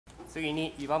次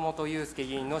に岩本優祐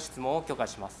議員の質問を許可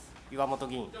します。岩本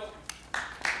議員。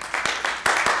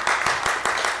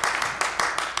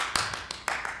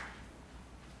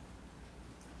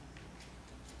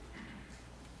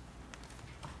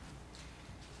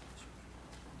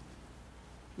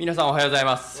皆さんおはようござい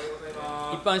ます。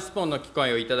一般質問の機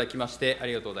会をいただきましてあ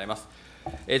りがとうございます。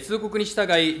通告に従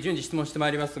い順次質問してま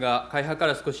いりますが、会派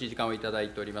から少し時間をいただ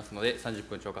いておりますので、30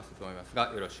分超過すると思います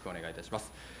が、よろしくお願いいたしま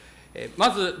す。ま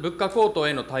ず、物価高騰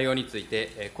への対応につい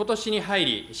て、今年に入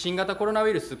り、新型コロナウ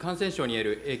イルス感染症によ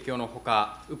る影響のほ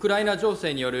か、ウクライナ情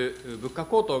勢による物価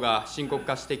高騰が深刻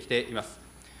化してきています。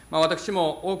私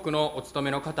も多くのお勤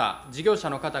めの方、事業者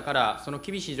の方からその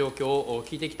厳しい状況を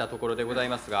聞いてきたところでござい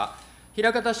ますが、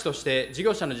枚方市として事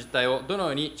業者の実態をどの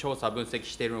ように調査、分析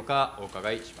しているのかお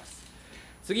伺いします。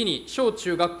次に、小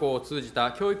中学校を通じ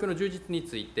た教育の充実に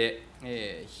ついて、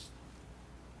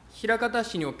枚方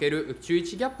市における中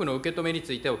1ギャップの受け止めに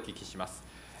ついてお聞きします。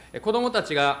子どもた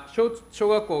ちが小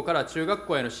学校から中学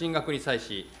校への進学に際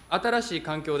し、新しい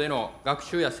環境での学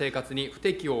習や生活に不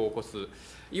適応を起こす、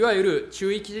いわゆる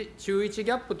中1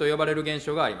ギャップと呼ばれる現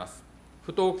象があります。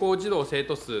不登校児童生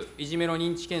徒数、いじめの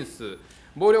認知件数、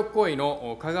暴力行為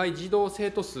の加害児童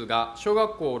生徒数が小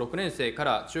学校6年生か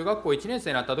ら中学校1年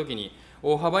生になったときに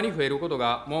大幅に増えること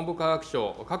が文部科学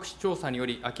省各種調査によ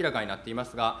り明らかになっていま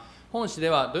すが、本市で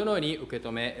はどのように受け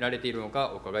止められているの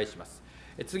かお伺いします。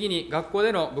次に、学校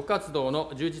での部活動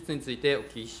の充実についてお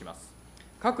聞きします。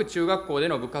各中学校で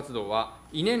の部活動は、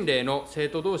異年齢の生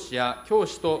徒同士や教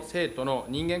師と生徒の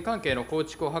人間関係の構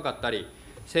築を図ったり、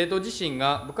生徒自身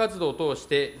が部活動を通し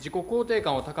て自己肯定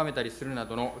感を高めたりするな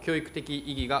どの教育的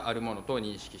意義があるものと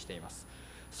認識しています。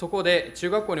そこで、中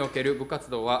学校における部活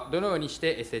動はどのようにし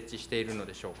て設置しているの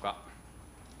でしょうか。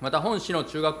また、本市の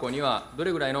中学校にはど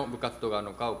れぐらいの部活動がある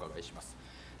のかお伺いします。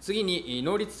次に、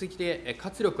能率的で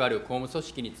活力ある公務組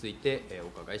織についてお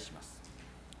伺いします。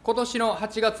今年の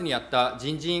8月にあった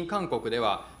人事院勧告で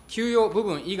は、給与部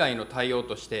分以外の対応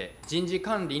として人事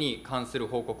管理に関する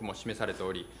報告も示されて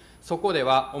おり、そこで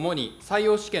は主に採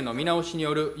用試験の見直しに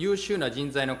よる優秀な人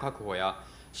材の確保や、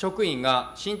職員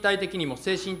が身体的にも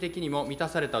精神的にも満た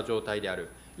された状態である、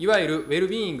いわゆるウェル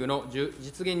ビーイングの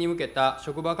実現に向けた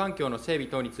職場環境の整備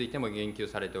等についても言及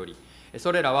されており、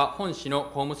それらは本市の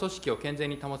公務組織を健全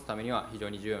に保つためには非常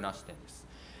に重要な視点です。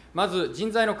まず、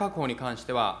人材の確保に関し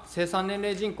ては、生産年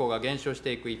齢人口が減少し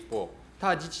ていく一方、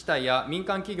他自治体や民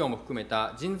間企業も含め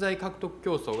た人材獲得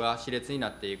競争が熾烈にな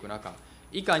っていく中、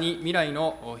いかに未来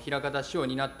の枚方市を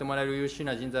担ってもらえる優秀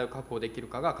な人材を確保できる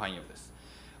かが肝要です。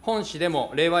本市で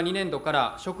も令和2年度か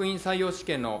ら職員採用試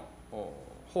験の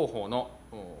方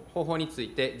法につい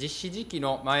て、実施時期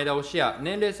の前倒しや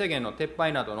年齢制限の撤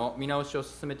廃などの見直しを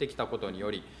進めてきたことに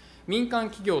より、民間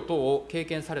企業等を経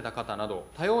験された方など、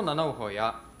多様なノウハウ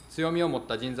や強みを持っ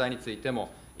た人材について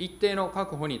も、一定の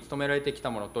確保に努められてき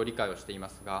たものと理解をしていま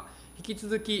すが、引き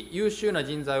続き優秀な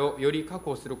人材をより確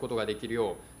保することができる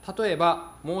よう、例え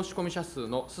ば申し込み者数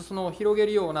の裾野を広げ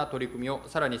るような取り組みを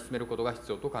さらに進めることが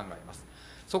必要と考えます。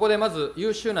そこでまず、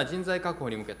優秀な人材確保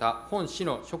に向けた本市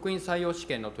の職員採用試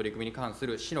験の取り組みに関す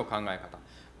る市の考え方、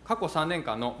過去3年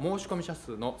間の申し込み者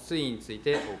数の推移につい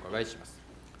てお伺いします。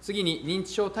次に、認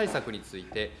知症対策につい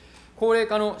て、高齢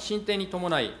化の進展に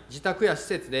伴い、自宅や施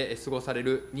設で過ごされ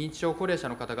る認知症高齢者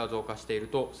の方が増加している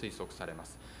と推測されま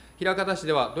す。枚方市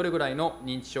ではどれぐらいの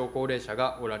認知症高齢者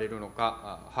がおられるの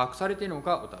か、把握されているの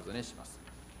かお尋ねします。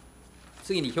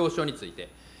次に、表彰について、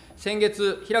先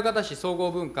月、枚方市総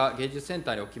合文化芸術セン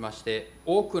ターにおきまして、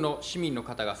多くの市民の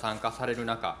方が参加される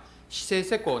中、市政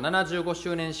施行75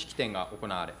周年式典が行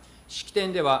われ、式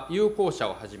典では有効者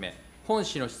をはじめ、本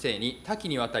市の市政に多岐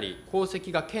にわたり功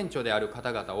績が顕著である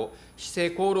方々を市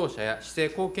政功労者や市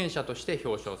政貢献者として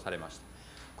表彰されました。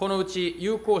このうち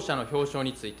有効者の表彰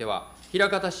については、枚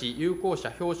方市有効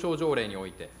者表彰条例にお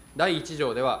いて、第1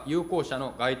条では有効者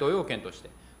の該当要件として、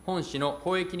本市の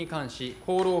公益に関し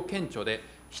功労顕著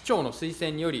で、市長の推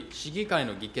薦により市議会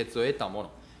の議決を得たも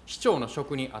の、市長の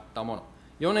職にあったもの、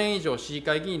4年以上市議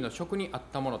会議員の職にあっ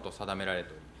たものと定められ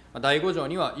ており、第5条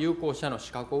には有効者の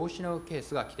資格を失うケー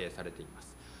スが規定されていま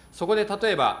す。そこで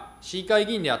例えば、市議会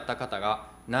議員であった方が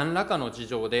何らかの事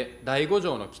情で第5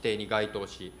条の規定に該当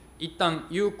し、一旦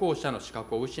有効者の資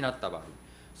格を失った場合、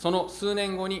その数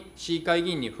年後に市議会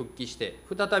議員に復帰して、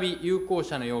再び有効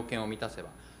者の要件を満たせば、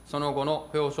その後の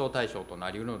表彰対象と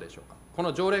なり得るのでしょうか。こ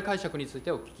の条例解釈につい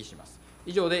てお聞きします。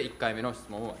以上で1回目の質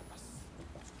問を終わります。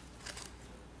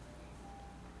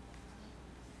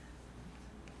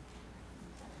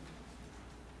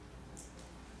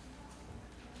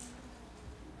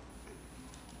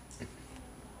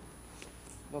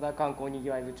野田観光にぎ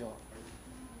わい部長。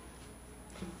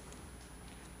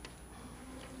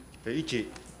1、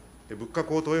物価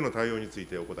高騰への対応につい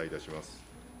てお答えいたします。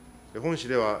本市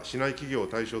では、市内企業を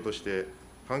対象として、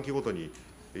半期ごとに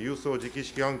郵送直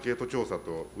式アンケート調査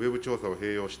とウェブ調査を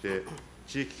併用して、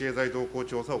地域経済動向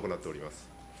調査を行っております。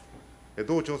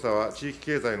同調査は、地域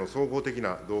経済の総合的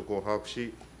な動向を把握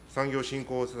し、産業振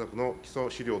興施策の基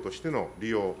礎資料としての利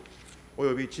用、お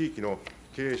よび地域の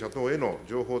経営者等への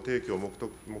情報提供を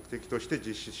目的として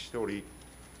実施しており、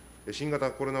新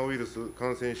型コロナウイルス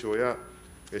感染症や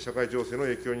社会情勢の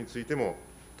影響についても、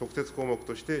特設項目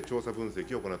として調査分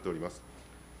析を行っております。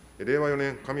令和4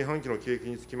年上半期の景気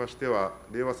につきましては、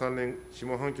令和3年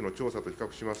下半期の調査と比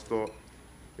較しますと、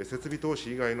設備投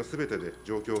資以外のすべてで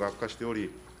状況が悪化しており、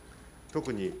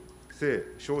特に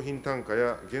商品単価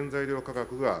や原材料価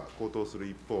格が高騰する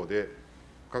一方で、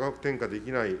価格転嫁で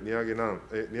きない値上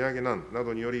げ難な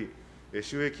どにより、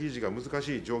収益維持が難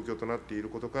しい状況となっている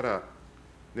ことから、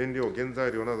燃料、原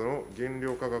材料などの原材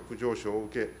料価格上昇を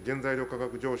受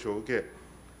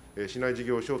け、市内事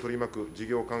業所を取り巻く事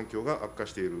業環境が悪化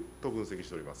していると分析し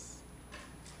ております。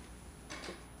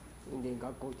印田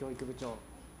学校教育部長。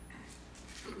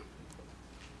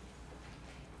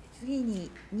次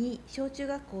に、2、小中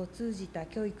学校を通じた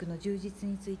教育の充実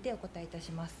についてお答えいた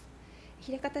します。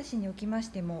枚方市におきまし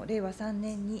ても、令和3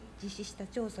年に実施した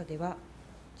調査では、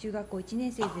中学校1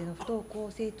年生での不登校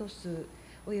生徒数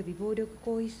および暴力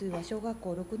行為数は小学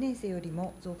校6年生より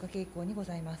も増加傾向にご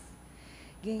ざいます。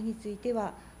原因について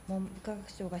は、文部科学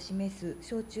省が示す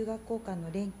小中学校間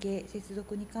の連携・接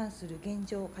続に関する現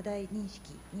状課題認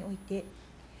識において、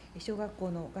小学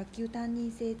校の学級担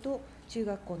任制と中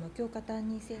学校の教科担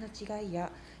任制の違い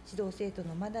や、指導生徒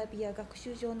の学びや学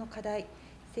習上の課題、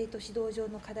生徒指導上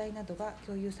の課題などが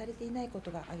共有されていないこ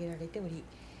とが挙げられており、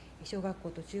小学校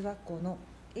と中学校の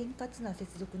円滑な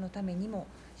接続のためにも、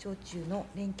小中の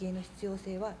連携の必要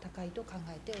性は高いと考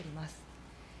えております。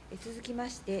続きま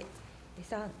して、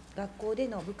3、学校で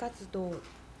の部活動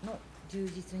の充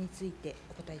実について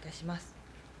お答えいたします。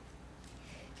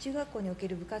中学校におけ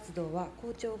る部活動は、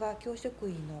校長が教職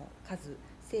員の数、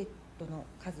生徒の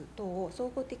数等を総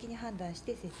合的に判断し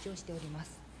て設置をしておりま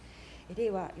す。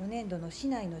令和4年度の市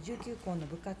内の19校の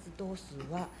部活動数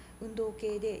は、運動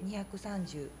系で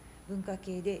230、文化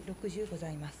系で60ござ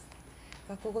います。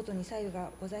学校ごとに差異が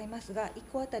ございますが、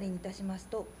1校あたりにいたします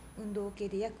と、運動系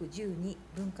で約12、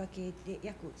文化系で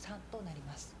約3となり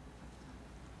ます。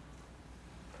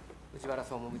藤原総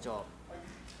務部長。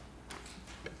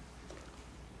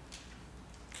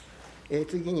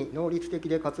次に、能率的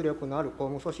で活力のある公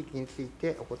務組織につい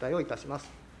てお答えをいたします。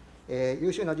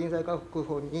優秀な人材確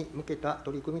保に向けた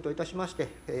取り組みといたしまして、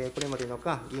これまでの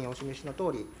間、議員お示しのと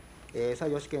おり、採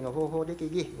用試験の方法適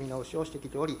宜見直しをしてき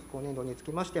ており、今年度につ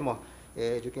きましても、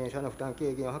受験者の負担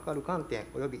軽減を図る観点、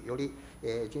およびより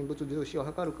人物重視を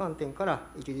図る観点から、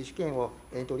一次試験を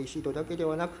エントリーシートだけで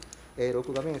はなく、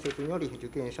録画面接により受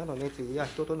験者の熱意や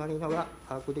人となりのが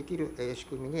把握できる仕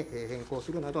組みに変更す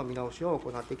るなど、見直しを行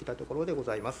ってきたところでご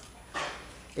ざいます。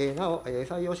なお、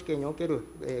採用試験における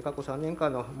過去3年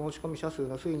間の申し込み者数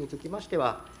の推移につきまして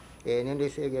は、年齢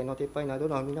制限の撤廃など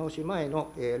の見直し前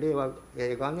の令和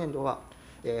元年度は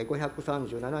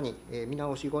537人、見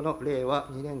直し後の令和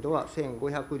2年度は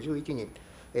1511人、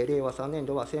令和3年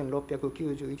度は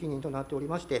1691人となっており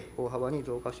まして、大幅に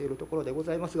増加しているところでご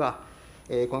ざいますが、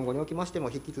今後におきましても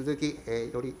引き続き、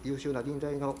より優秀な人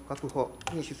材の確保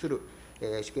に資する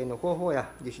試験の方法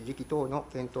や実施時期等の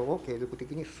検討を継続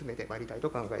的に進めてまいりたいと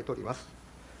考えております。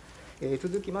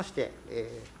続きまして、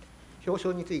表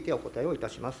彰についてお答えをいた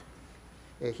します。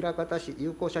枚方市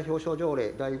有効者表彰条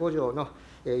例第5条の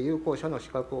有効者の資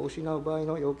格を失う場合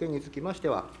の要件につきまして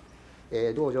は、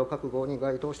同条各号に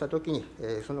該当したときに、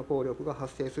その効力が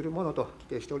発生するものと規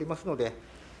定しておりますので、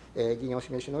議員お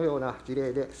示しのような事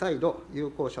例で再度、有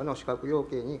効者の資格要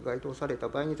件に該当された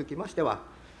場合につきましては、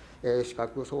資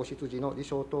格喪失時の事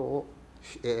象等を、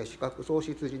資格喪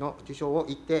失時の事象を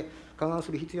一定勘案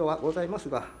する必要はございます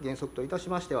が、原則といたし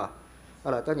ましては、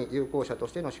新たに有効者と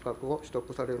しての資格を取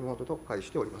得されるものと解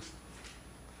しております。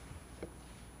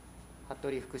服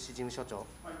部福祉事務所長。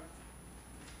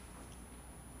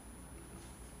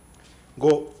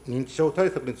5、認知症対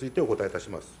策についてお答えいたし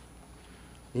ます。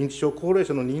認知症高齢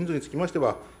者の人数につきまして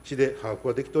は、市で把握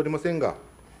はできておりませんが、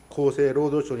厚生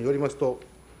労働省によりますと、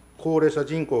高齢者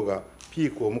人口がピ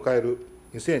ークを迎える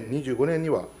2025年に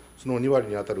は、その2割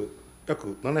に当たる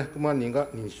約700万人が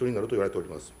認知症になると言われており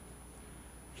ます。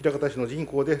枚方市の人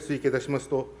口で推計いたします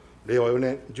と、令和4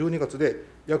年12月で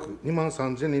約2万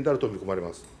3000人であると見込まれ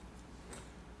ます。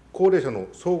高齢者の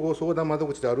総合相談窓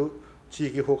口である地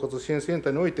域包括支援セン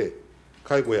ターにおいて、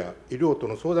介護や医療と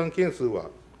の相談件数は、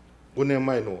5年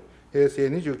前の平成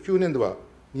29年度は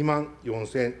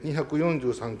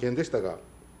24,243件でしたが、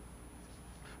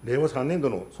令和3年度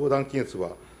の相談件数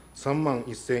は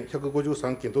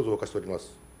31,153件と増加しておりま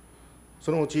す。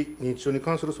そのうち認知症に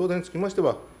関する相談につきまして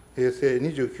は、平成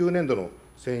29年度の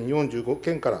1045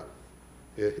件から、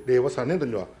令和3年度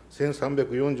には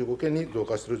1345件に増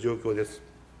加する状況です。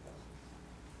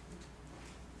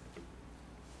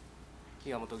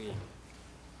岩本議員。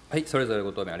はい、それぞれ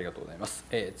ご答弁ありがとうございます。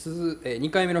2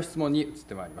回目の質問に移っ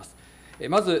てまいります。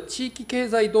まず、地域経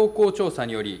済動向調査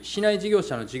により、市内事業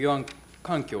者の事業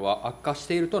環境は悪化し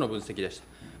ているとの分析でし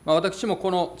た。私も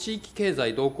この地域経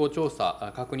済動向調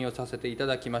査、確認をさせていた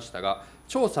だきましたが、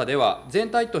調査では全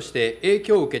体として影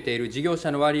響を受けている事業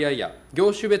者の割合や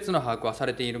業種別の把握はさ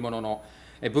れているものの、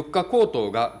物価高騰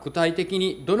が具体的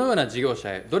にどのような事業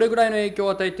者へどれぐらいの影響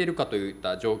を与えているかといっ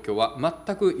た状況は全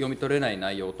く読み取れない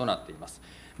内容となっています。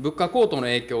物価高騰の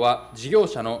影響は事業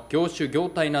者の業種業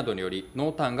態などにより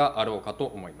濃淡があろうかと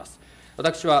思います。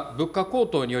私は物価高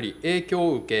騰により影響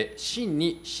を受け、真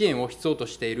に支援を必要と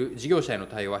している事業者への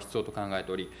対応は必要と考え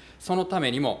ており、そのた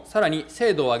めにもさらに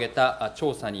精度を上げた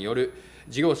調査による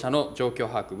事業者の状況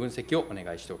把握、分析をお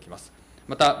願いしておきます。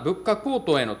また、物価高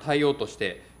騰への対応とし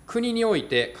て、国におい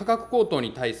て価格高騰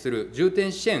に対する重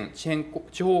点支援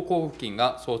地方交付金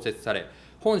が創設され、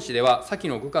本市では先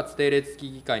の5月定例月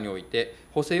議会において、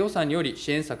補正予算により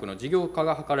支援策の事業化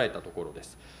が図られたところで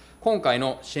す。今回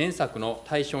の支援策の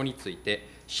対象について、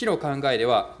市の考えで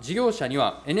は、事業者に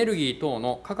はエネルギー等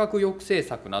の価格抑制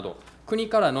策など、国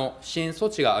からの支援措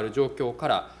置がある状況か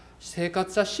ら、生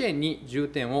活者支援に重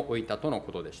点を置いたとの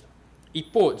ことでした。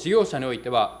一方、事業者において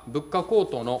は、物価高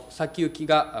騰の先行き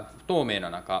が不透明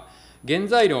な中、原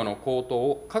材料の高騰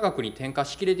を価格に転嫁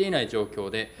しきれていない状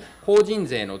況で、法人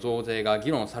税の増税が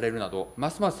議論されるなど、ま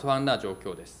すます不安な状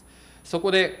況です。そ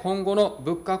こで今後の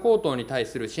物価高騰に対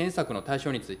する支援策の対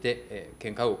象について、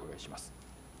見解をお伺いします。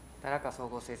田中総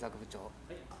合政策部長。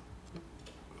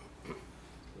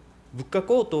物価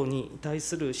高騰に対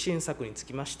する支援策につ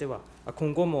きましては、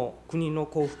今後も国の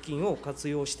交付金を活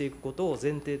用していくことを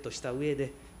前提とした上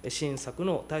で、支援策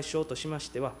の対象としまし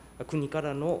ては、国か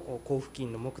らの交付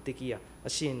金の目的や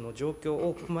支援の状況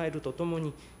を踏まえるととも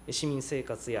に、市民生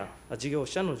活や事業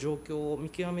者の状況を見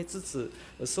極めつつ、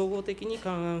総合的に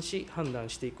勘案し、判断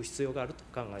していく必要があると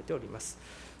考えております。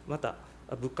また、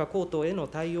物価高騰への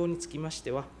対応につきまし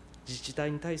ては、自治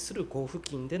体に対する交付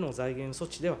金での財源措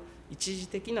置では、一時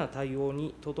的な対応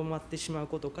にとどまってしまう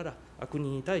ことから、国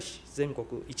に対し全国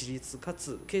一律か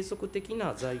つ継続的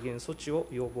な財源措置を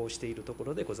要望しているとこ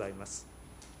ろでございます。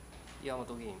岩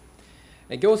本議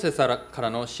員。行政から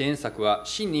の支援策は、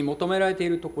真に求められてい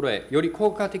るところへより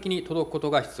効果的に届くこと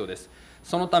が必要です。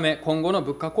そのため、今後の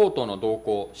物価高騰の動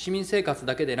向、市民生活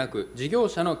だけでなく、事業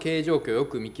者の経営状況をよ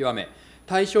く見極め、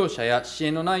対象者や支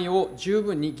援の内容を十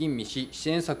分に吟味し、支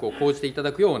援策を講じていた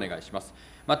だくようお願いします。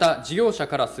また、事業者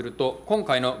からすると、今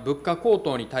回の物価高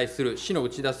騰に対する市の打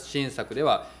ち出す支援策で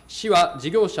は、市は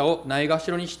事業者をないが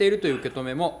しろにしているという受け止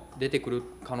めも出てくる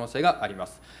可能性がありま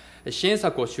す。支援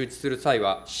策を周知する際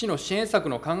は、市の支援策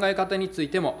の考え方につい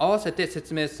ても併せて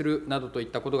説明するなどといっ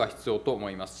たことが必要と思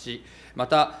いますし、ま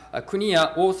た、国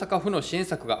や大阪府の支援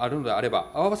策があるのであれば、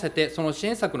併せてその支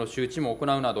援策の周知も行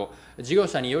うなど、事業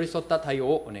者に寄り添った対応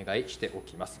をお願いしてお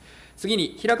きます。次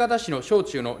に、枚方市の小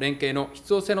中の連携の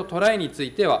必要性の捉えにつ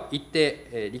いては、一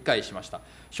定理解しました。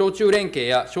小中連携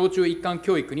や小中一貫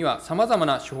教育には、さまざま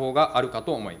な手法があるか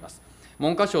と思います。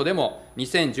文科省でも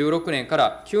2016年か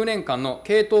ら9年間の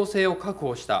系統性を確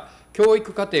保した教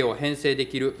育課程を編成で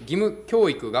きる義務教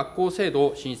育学校制度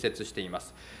を新設していま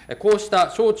す。こうした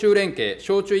小中連携、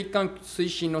小中一貫推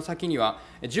進の先には、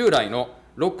従来の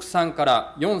6-3か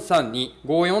ら4-3に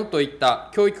5-4といっ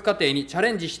た教育課程にチャ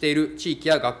レンジしている地域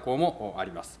や学校もあ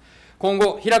ります。今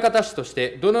後、枚方市とし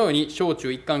てどのように小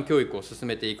中一貫教育を進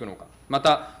めていくのか、ま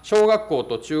た、小学校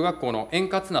と中学校の円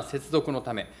滑な接続の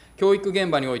ため、教育現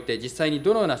場において実際に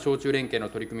どのような小中連携の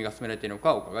取り組みが進められているの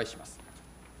かお伺いします。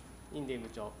印伝部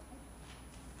長。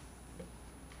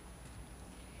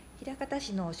枚方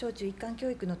市の小中一貫教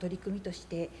育の取り組みとし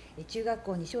て、中学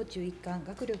校に小中一貫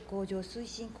学力向上推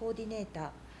進コーディネーター、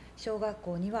小学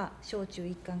校には小中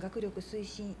一貫学力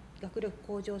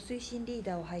向上推進リー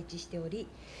ダーを配置しており、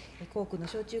校区の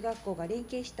小中学校が連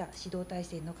携した指導体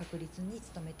制の確立に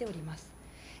努めております。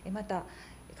また、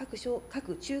各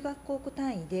中学校区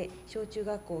単位で小中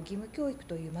学校義務教育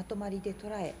というまとまりで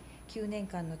捉え、9年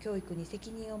間の教育に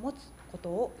責任を持つこと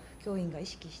を教員が意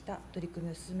識した取り組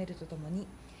みを進めるとともに、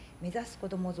目指す子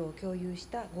ども像を共有し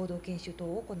た合同研修等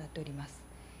を行っております。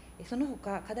その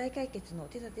他、課題解決の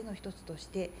手立ての一つとし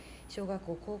て、小学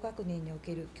校高学年にお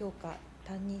ける教科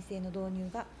担任制の導入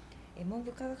が文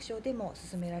部科学省でも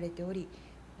進められており、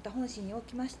また本市にお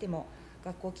きましても、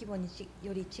学校規模に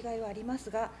より違いはあります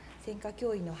が、専科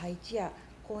教員の配置や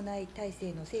校内体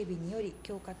制の整備により、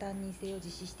教科担任制を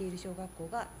実施している小学校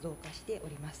が増加してお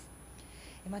ります。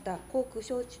また、校区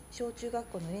小中学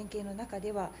校の連携の中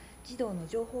では、児童の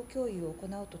情報共有を行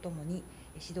うとともに、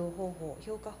指導方法、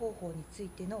評価方法につい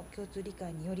ての共通理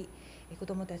解により、子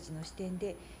どもたちの視点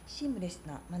でシームレス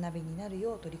な学びになる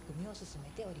よう取り組みを進め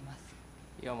ております。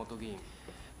岩本議員。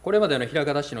これまでの枚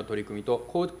方市の取り組みと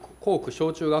校区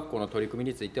小中学校の取り組み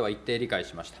については一定理解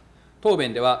しました。答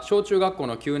弁では、小中学校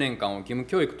の9年間を義務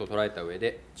教育と捉えた上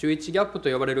で、中1ギャップ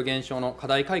と呼ばれる現象の課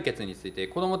題解決について、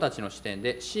子どもたちの視点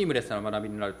でシームレスな学び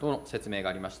になるとの説明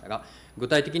がありましたが、具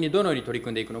体的にどのように取り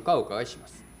組んでいくのかお伺いしま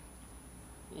す。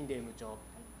印出務長。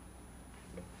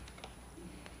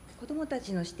子どもた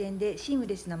ちの視点でシーム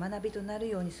レスな学びとなる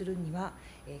ようにするには、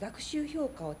学習評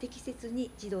価を適切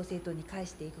に児童・生徒に返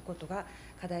していくことが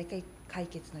課題解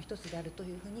決の一つであると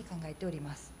いうふうに考えており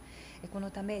ます。こ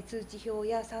のため、通知表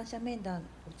や三者面談を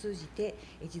通じて、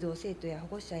児童・生徒や保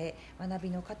護者へ学び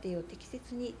の過程を適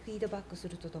切にフィードバックす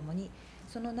るとともに、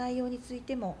その内容につい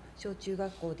ても小中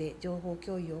学校で情報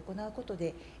共有を行うこと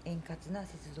で、円滑な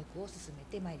接続を進め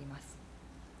てまいります。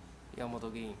岩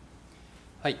本議員。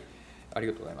はい、あり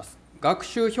がとうございます。学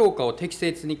習評価を適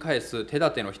切に返す手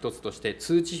立ての一つとして、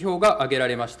通知表が挙げら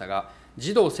れましたが、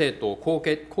児童・生徒を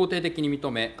肯定的に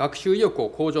認め、学習意欲を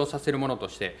向上させるものと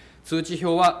して、通知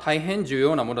表は大変重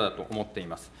要なものだと思ってい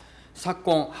ます。昨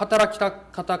今、働き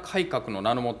方改革の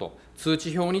名のもと、通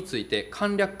知表について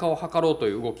簡略化を図ろうと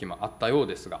いう動きもあったよう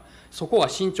ですが、そこは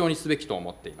慎重にすべきと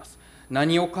思っています。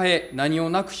何を変え、何を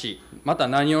なくし、また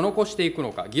何を残していく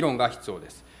のか、議論が必要で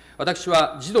す。私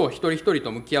は児童一人一人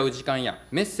と向き合う時間や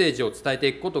メッセージを伝えて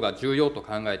いくことが重要と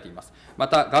考えています。ま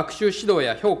た、学習指導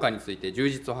や評価について充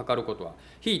実を図ることは、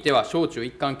ひいては小中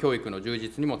一貫教育の充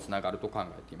実にもつながると考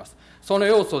えています。その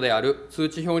要素である通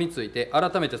知表について、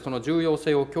改めてその重要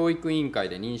性を教育委員会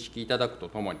で認識いただくと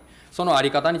ともに、その在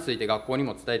り方について学校に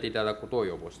も伝えていただくことを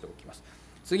要望しておきます。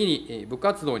次に、部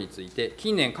活動について、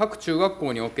近年、各中学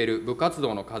校における部活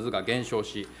動の数が減少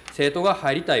し、生徒が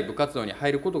入りたい部活動に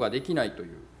入ることができないとい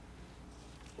う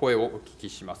声をお聞き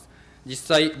します。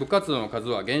実際、部活動の数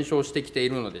は減少してきてい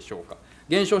るのでしょうか。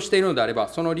減少しているのであれば、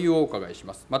その理由をお伺いし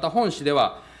ます。また、本市で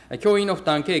は、教員の負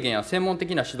担軽減や専門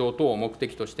的な指導等を目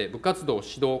的として、部活動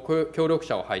指導協力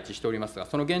者を配置しておりますが、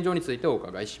その現状についてお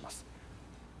伺いします。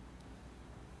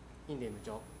印出務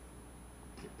長。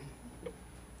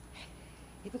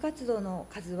部活動の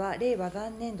数は令和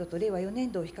元年度と令和4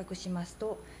年度を比較します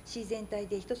と、市全体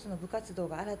で1つの部活動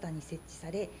が新たに設置さ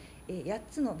れ、8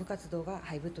つの部活動が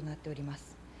廃部となっておりま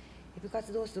す。部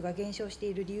活動数が減少して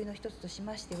いる理由の一つとし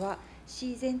ましては、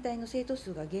市全体の生徒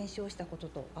数が減少したこと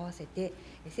と合わせて、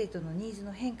生徒のニーズ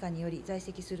の変化により在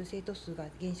籍する生徒数が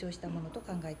減少したものと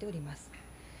考えております。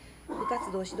部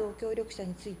活動指導協力者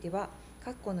については、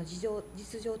各校の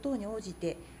実情等に応じ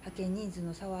て派遣人数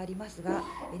の差はありますが、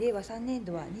令和3年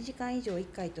度は2時間以上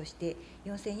1回として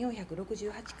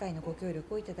4468回のご協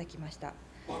力をいただきました。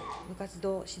部活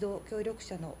動指導協力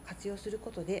者の活用する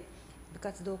ことで、部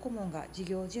活動顧問が授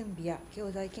業準備や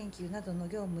教材研究などの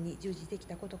業務に従事でき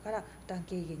たことから、負担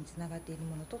軽減につながっている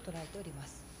ものと捉えておりま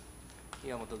す。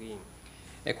岩本議員。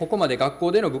ここまで学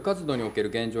校での部活動における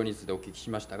現状についてお聞きし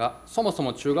ましたが、そもそ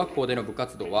も中学校での部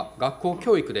活動は、学校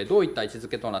教育でどういった位置づ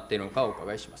けとなっているのかお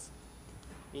伺いします。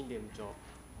印出務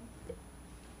長。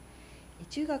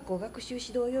中学校学習指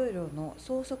導要領の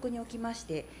創則におきまし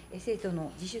て、生徒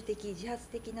の自主的・自発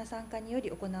的な参加によ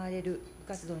り行われる部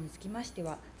活動に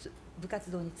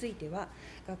ついては、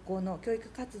学校の教育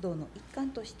活動の一環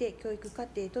として教育課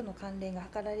程との関連が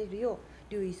図られるよ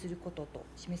う留意することと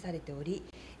示されており、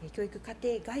教育課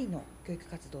程外の教育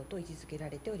活動と位置づけら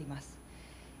れております。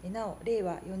なお、令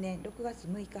和4年6月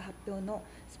6日発表の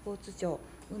スポーツ庁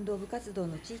運動部活動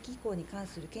の地域移行に関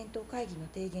する検討会議の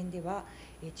提言では、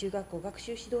中学校学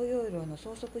習指導要領の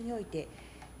創則において、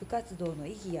部活動の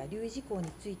意義や留意事項に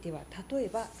ついては、例え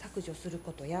ば削除する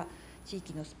ことや、地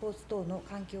域のスポーツ等の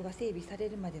環境が整備され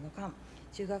るまでの間、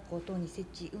中学校等に設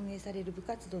置・運営される部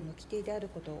活動の規定である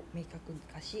ことを明確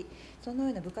化し、その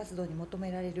ような部活動に求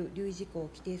められる留意事項を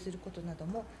規定することなど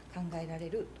も考えられ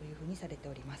るというふうにされて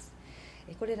おります。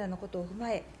これらのことを踏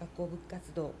まえ、学校部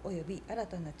活動および新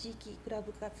たな地域クラ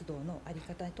ブ活動の在り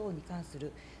方等に関す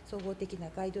る総合的な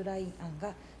ガイドライン案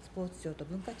がスポーツ庁と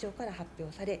文化庁から発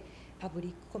表され、パブリ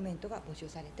ックコメントが募集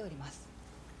されております。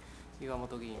岩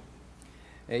本議員。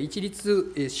私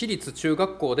立中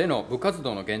学校での部活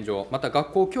動の現状、また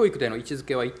学校教育での位置づ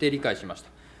けは一定理解しまし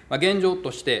た。現状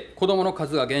として、子どもの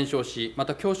数が減少し、ま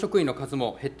た教職員の数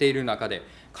も減っている中で、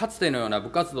かつてのような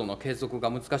部活動の継続が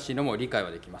難しいのも理解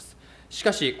はできます。し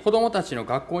かし、子どもたちの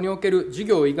学校における授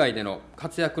業以外での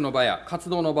活躍の場や活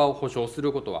動の場を保障す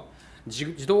ることは、自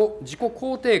己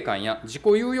肯定感や自己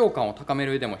有用感を高め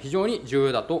る上でも非常に重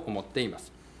要だと思っていま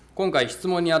す。今回、質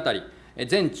問にあたり、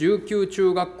全19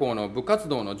中学校の部活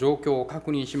動の状況を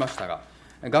確認しましたが、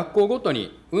学校ごと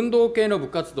に運動系の部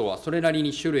活動はそれなり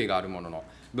に種類があるものの、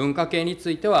文化系につ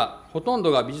いてはほとん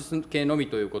どが美術系のみ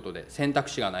ということで、選択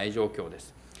肢がない状況で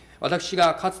す。私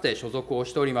がかつて所属を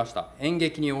しておりました演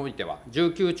劇においては、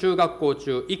19中学校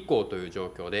中1校という状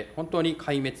況で、本当に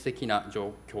壊滅的な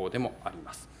状況でもあり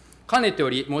ます。かねてよ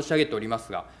り申し上げておりま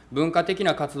すが、文化的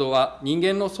な活動は人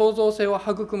間の創造性を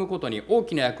育むことに大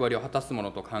きな役割を果たすも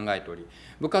のと考えており、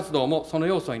部活動もその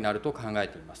要素になると考え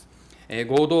ています。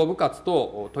合同部活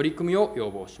と取り組みを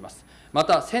要望します。ま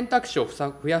た、選択肢を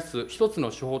増やす一つ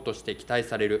の手法として期待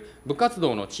される部活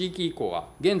動の地域移行は、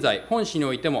現在、本市に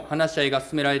おいても話し合いが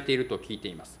進められていると聞いて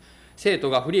います。生徒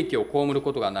が不利益を被る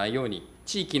ことがないように、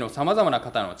地域のさまざまな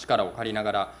方の力を借りな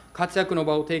がら、活躍の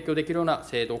場を提供できるような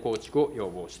制度構築を要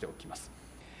望しておきます。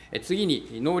次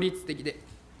に、能率的で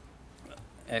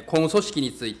公務組織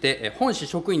について、本市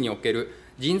職員における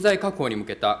人材確保に向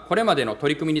けたこれまでの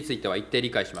取り組みについては一定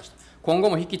理解しました。今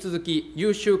後も引き続き、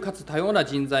優秀かつ多様な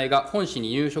人材が本市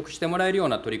に入職してもらえるよう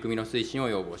な取り組みの推進を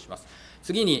要望します。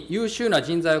次に、優秀な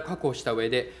人材を確保した上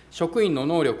で、職員の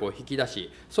能力を引き出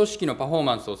し、組織のパフォー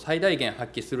マンスを最大限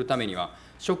発揮するためには、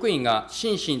職員が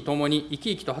心身ともに生き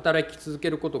生きと働き続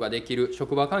けることができる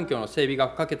職場環境の整備が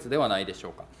不可欠ではないでしょ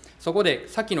うか。そこで、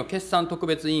先の決算特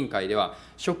別委員会では、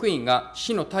職員が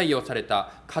市の貸与され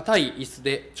た固い椅子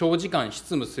で長時間執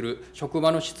務する職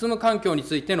場の執務環境に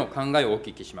ついての考えをお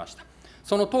聞きしました。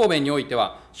その答弁において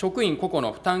は、職員個々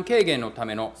の負担軽減のた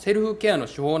めのセルフケアの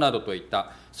手法などといっ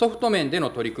たソフト面での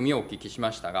取り組みをお聞きし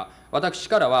ましたが、私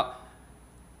からは、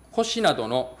腰など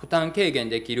の負担軽減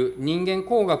できる人間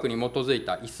工学に基づい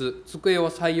た椅子、机を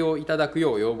採用いただく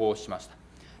よう要望しました。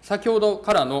先ほど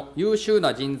からの優秀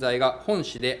な人材が本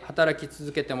市で働き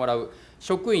続けてもらう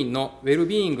職員のウェル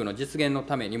ビーイングの実現の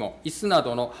ためにも、椅子な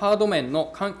どのハード面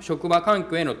の職場環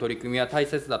境への取り組みは大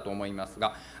切だと思います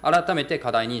が、改めて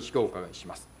課題認識をお伺いし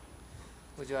ます。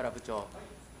藤原部長。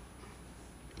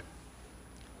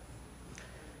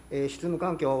執務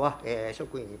環境は、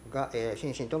職員が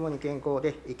心身ともに健康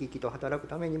で生き生きと働く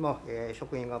ためにも、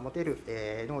職員が持てる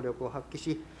能力を発揮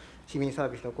し、市民サー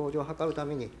ビスの向上を図るた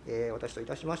めに、私とい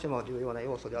たしましても重要な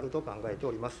要素であると考えて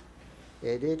おります。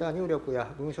データ入力や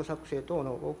文書作成等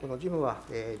の多くの事務は、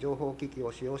情報機器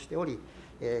を使用しており、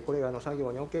これらの作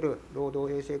業における労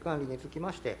働衛生管理につき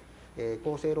まして、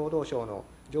厚生労働省の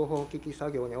情報機器作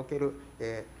業における、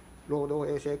労働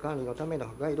衛生管理のための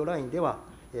ガイドラインでは、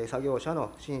作業者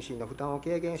の心身の負担を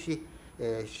軽減し、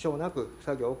支障なく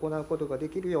作業を行うことがで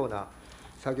きるような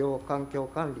作業環境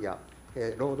管理や、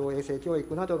労働衛生教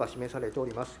育などが示されてお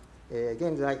ります。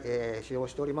現在、使用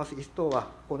しております椅子等は、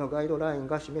このガイドライン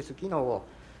が示す機能を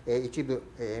一部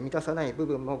満たさない部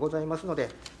分もございますので、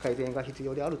改善が必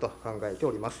要であると考えて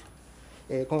おります。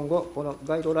今後、この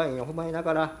ガイドラインを踏まえな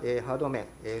がら、ハード面、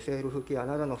セルフケア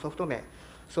などのソフト面、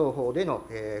双方での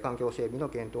環境整備の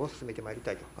検討を進めてまいり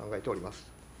たいと考えております。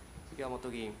岩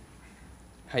本議員。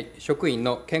はい、職員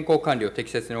の健康管理を適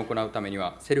切に行うために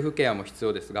は、セルフケアも必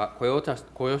要ですが、雇用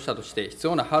者として必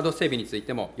要なハード整備につい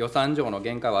ても、予算上の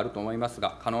限界はあると思います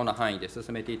が、可能な範囲で進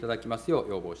めていただきますよう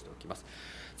要望しておきます。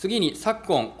次に、昨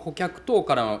今、顧客等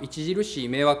からの著しい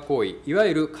迷惑行為、いわ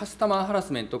ゆるカスタマーハラ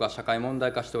スメントが社会問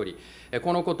題化しており、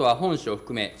このことは本市を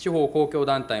含め、地方公共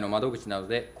団体の窓口など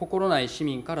で、心ない市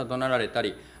民から怒鳴られた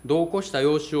り、度を越した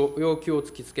要求を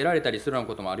突きつけられたりするような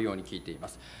こともあるように聞いていま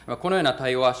す。このような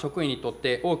対応は職員にとっ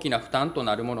て大きな負担と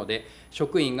なるもので、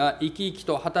職員が生き生き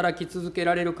と働き続け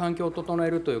られる環境を整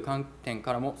えるという観点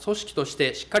からも、組織とし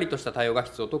てしっかりとした対応が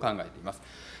必要と考えています。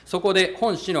そこで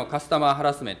本市のカスタマーハ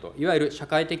ラスメント、いわゆる社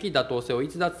会的妥当性を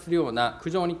逸脱するような苦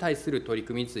情に対する取り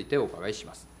組みについてお伺いし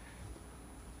ます。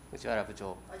藤原部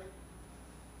長。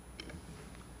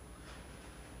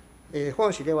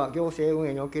本市では行政運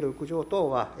営における苦情等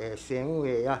は、市政運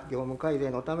営や業務改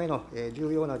善のための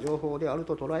重要な情報である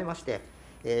と捉えまして、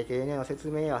丁寧な説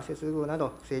明や接遇など、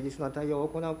誠実な対応を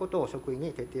行うことを職員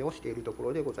に徹底をしているとこ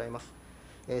ろでございます。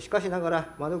しかしなが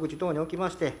ら、窓口等におきま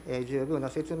して、十分な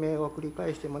説明を繰り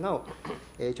返してもなお、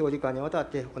長時間にわたっ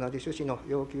て同じ趣旨の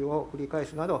要求を繰り返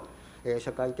すなど、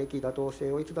社会的妥当性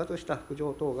を逸脱した苦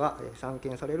情等が散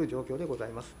見される状況でござい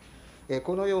ます。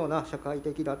このような社会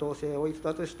的妥当性を逸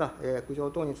脱した苦情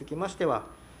等につきましては、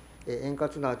円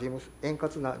滑な事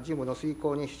務の遂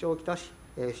行に支障をきたし、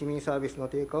市民サービスの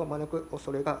低下を招く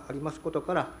恐れがありますこと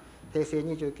から、平成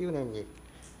29年に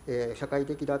社会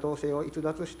的妥当性を逸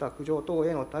脱した苦情等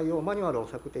への対応マニュアルを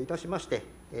策定いたしまして、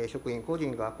職員個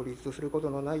人が孤立すること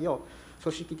のないよう、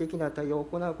組織的な対応を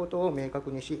行うことを明確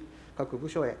にし、各部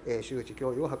署へ周知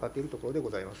共有を図っているところでご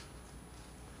ざいます。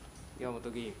岩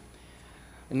本議員。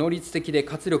能率的で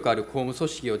活力ある公務組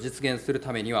織を実現する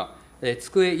ためには、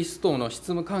机、椅子等の執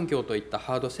務環境といった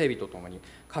ハード整備とともに、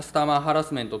カスタマーハラ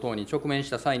スメント等に直面し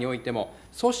た際においても、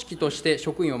組織として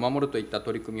職員を守るといった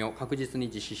取り組みを確実に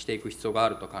実施していく必要があ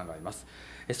ると考えます。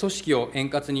組織を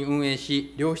円滑に運営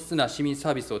し、良質な市民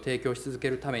サービスを提供し続け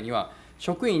るためには、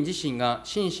職員自身が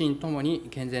心身ともに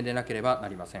健全でなければな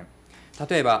りません。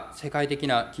例えば、世界的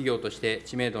な企業として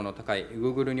知名度の高い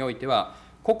Google において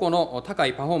は、個々の高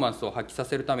いパフォーマンスを発揮さ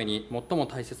せるために最も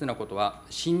大切なことは、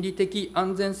心理的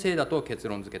安全性だと結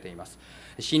論付けています。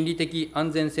心理的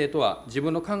安全性とは、自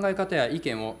分の考え方や意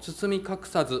見を包み隠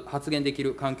さず発言でき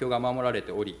る環境が守られ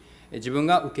ており、自分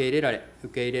が受け入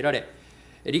れられ、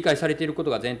理解されていること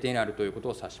が前提にあるということ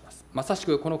を指します。まさし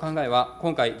くこの考えは、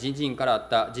今回人事院からあっ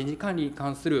た人事管理に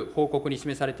関する報告に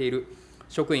示されている、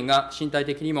職員が身体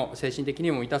的にも精神的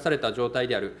にも満たされた状態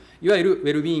である、いわゆるウ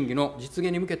ェルビーイングの実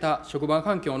現に向けた職場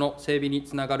環境の整備に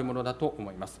つながるものだと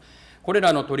思います。これ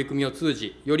らの取り組みを通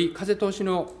じ、より風通し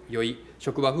の良い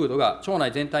職場風土が町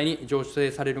内全体に醸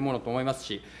成されるものと思います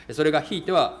し、それがひい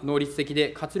ては能率的で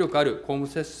活力ある公務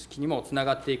組織にもつな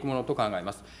がっていくものと考え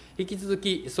ます。引き続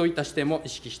き、そういった視点も意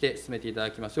識して進めていた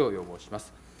だきますよう要望しま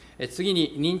す。次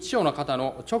に、認知症の方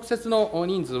の直接の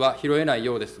人数は拾えない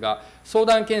ようですが、相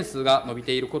談件数が伸び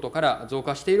ていることから増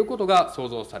加していることが想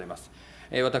像されます。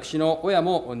私の親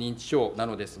も認知症な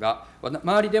のですが、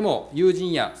周りでも友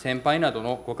人や先輩など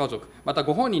のご家族、また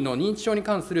ご本人の認知症に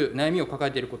関する悩みを抱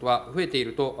えていることは増えてい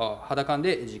ると肌感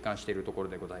で実感しているところ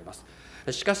でございます。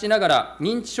しかしながら、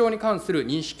認知症に関する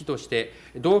認識として、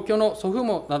同居の祖父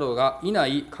母などがいな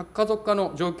い核家族化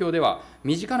の状況では、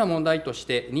身近な問題とし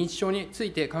て認知症につ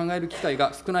いて考える機会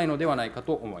が少ないのではないか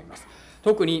と思います。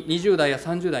特に20代や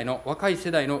30代の若い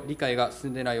世代の理解が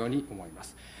進んでいないように思いま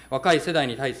す。若い世代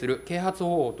に対する啓発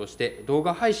方法として、動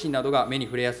画配信などが目に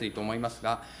触れやすいと思います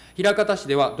が、枚方市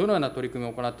ではどのような取り組み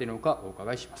を行っているのかお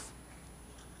伺いします。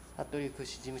服部福祉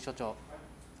事務所長。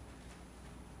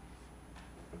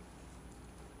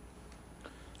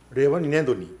令和2年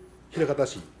度に枚方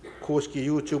市公式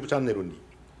YouTube チャンネルに、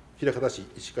枚方市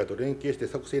医師会と連携して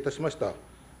作成いたしました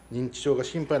認知症が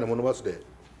心配な物忘れ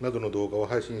などの動画を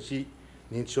配信し、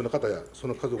認知症の方やそ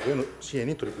の家族への支援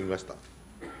に取り組みました。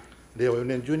令和4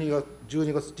年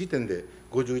12月時点で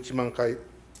51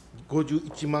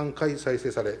万回再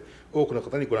生され、多くの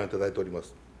方にご覧いただいておりま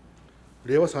す。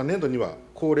令和3年度には、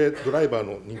高齢ドライバー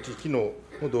の認知機能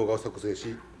の動画を作成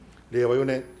し、令和4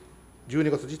年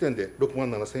12月時点で6万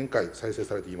7000回再生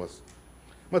されています。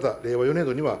また、令和4年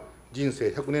度には、人生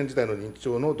100年時代の認知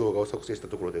症の動画を作成した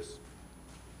ところです。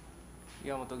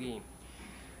岩本議員。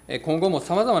今後も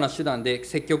さまざまな手段で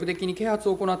積極的に啓発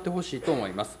を行ってほしいと思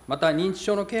います。また、認知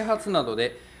症の啓発など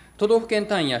で、都道府県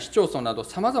単位や市町村など、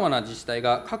さまざまな自治体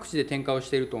が各地で展開をし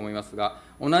ていると思いますが、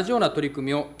同じような取り組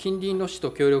みを近隣の市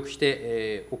と協力し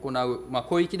て行う、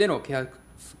広域での啓発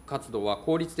活動は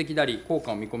効率的であり、効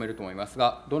果を見込めると思います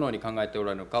が、どのように考えておら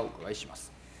れるのかお伺いしま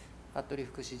す。服部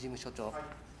福祉事務所長。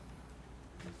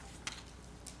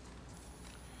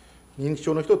認知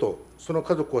症の人とその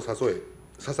家族を支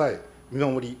え、見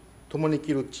守り、共に生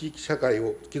きる地域社会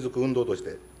を築く運動とし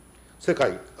て、世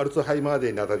界アルツハイマーデ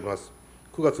ーにあたります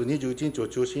9月21日を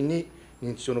中心に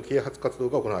認知症の啓発活動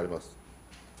が行われます。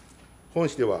本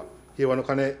市では、平和の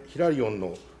鐘ヒラリオン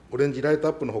のオレンジライト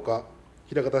アップのほか、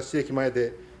枚方市駅前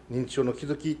で認知症の気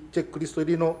づきチェックリスト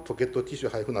入りのポケットティッシュ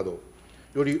配布など、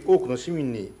より多くの市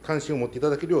民に関心を持っていた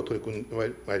だけるよう取り組ん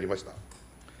でまいりました。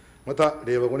また、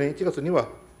令和5年1月には、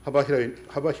幅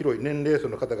広い年齢層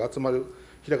の方が集まる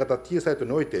枚方 T サイト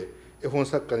において、絵本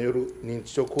作家による認知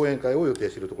症講演会を予定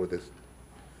しているところです。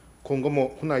今後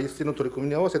も府内一斉の取り組み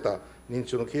に合わせた認知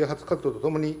症の啓発活動とと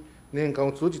もに、年間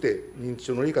を通じて認知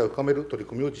症の理解を深める取り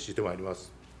組みを実施してまいりま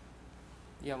す。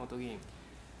岩本議員。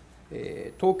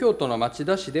東京都の町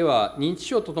田市では、認知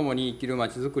症とともに生きるま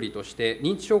ちづくりとして、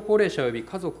認知症高齢者及び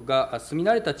家族が住み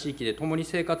慣れた地域で共に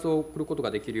生活を送ること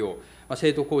ができるよう、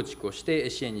制度構築をして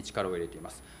支援に力を入れていま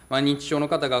す。認知症の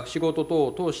方が仕事等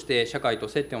を通して社会と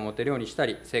接点を持てるようにした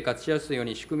り、生活しやすいよう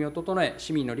に仕組みを整え、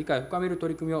市民の理解を深める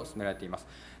取り組みを進められています。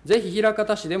ぜひ枚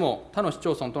方市でも他の市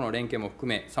町村との連携も含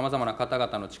め、さまざまな方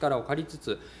々の力を借りつ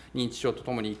つ、認知症と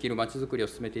ともに生きるまちづくりを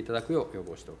進めていただくよう要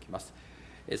望しておきます。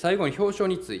最後に表彰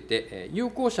について、有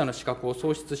効者の資格を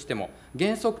創出しても、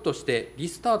原則としてリ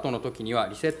スタートの時には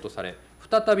リセットされ、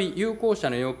再び有効者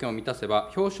の要件を満たせ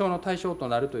ば、表彰の対象と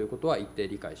なるということは一定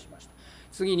理解しました。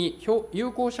次に、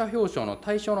有効者表彰の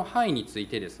対象の範囲につい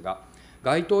てですが、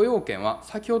該当要件は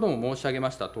先ほども申し上げ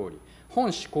ましたとおり、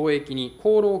本市公益に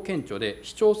功労顕著で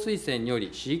市長推薦により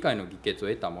市議会の議決を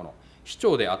得た者、市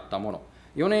長であった者、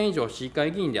4年以上市議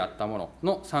会議員であった者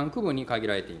の3区分に限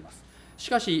られています。し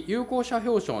かし、有効者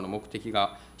表彰の目的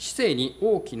が、市政に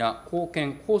大きな貢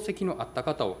献、功績のあった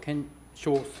方を顕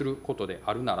彰することで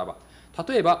あるならば、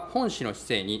例えば本市の市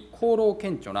政に功労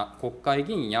顕著な国会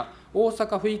議員や大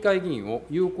阪府議会議員を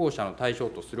有効者の対象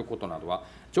とすることなどは、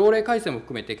条例改正も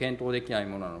含めて検討できない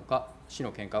ものなのか、市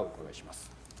の見解をお伺いしま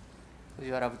す。藤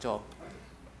原部長。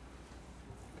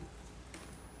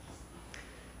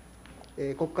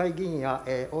国会議員や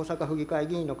大阪府議会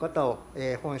議員の方を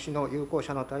本市の有効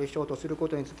者の対象とするこ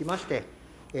とにつきまして、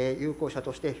有効者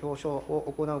として表彰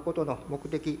を行うことの目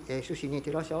的、趣旨に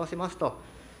照らし合わせますと、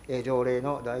条例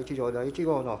の第1条第1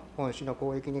号の本市の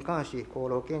公益に関し、功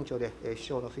労顕著で市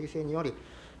長の推薦により、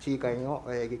市議会の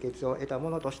議決を得たも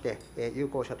のとして、有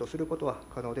効者とすることは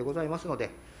可能でございますので、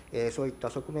そういった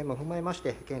側面も踏まえまし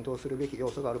て、検討するべき要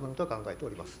素があるものと考えてお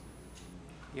ります。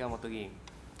岩本議員。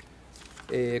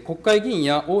国会議員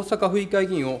や大阪府議会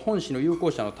議員を本市の有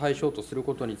効者の対象とする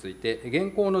ことについて、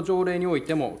現行の条例におい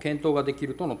ても検討ができ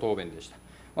るとの答弁でした。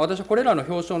私はこれらの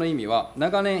表彰の意味は、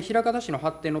長年、枚方市の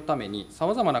発展のために、さ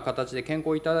まざまな形で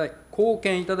貢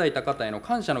献いただいた方への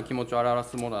感謝の気持ちを表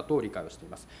すものだと理解をしてい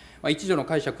ます。一助の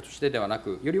解釈としてではな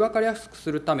く、より分かりやすくす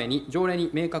るために、条例に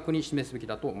明確に示すべき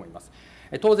だと思います。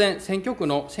当然、選挙区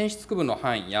の選出区分の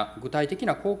範囲や具体的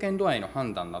な貢献度合いの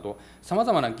判断など、さま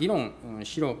ざまな議論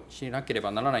しなけれ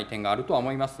ばならない点があるとは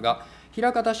思いますが、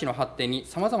枚方市の発展に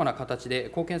さまざまな形で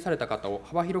貢献された方を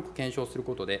幅広く検証する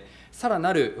ことで、さら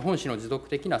なる本市の持続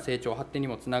的な成長、発展に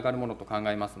もつながるものと考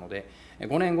えますので、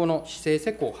5年後の市政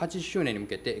施行80周年に向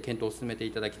けて検討を進めて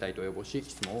いただきたいと要望し、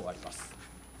質問を終わります。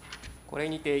これ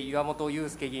にて岩本優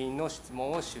輔議員の質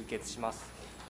問を終結します。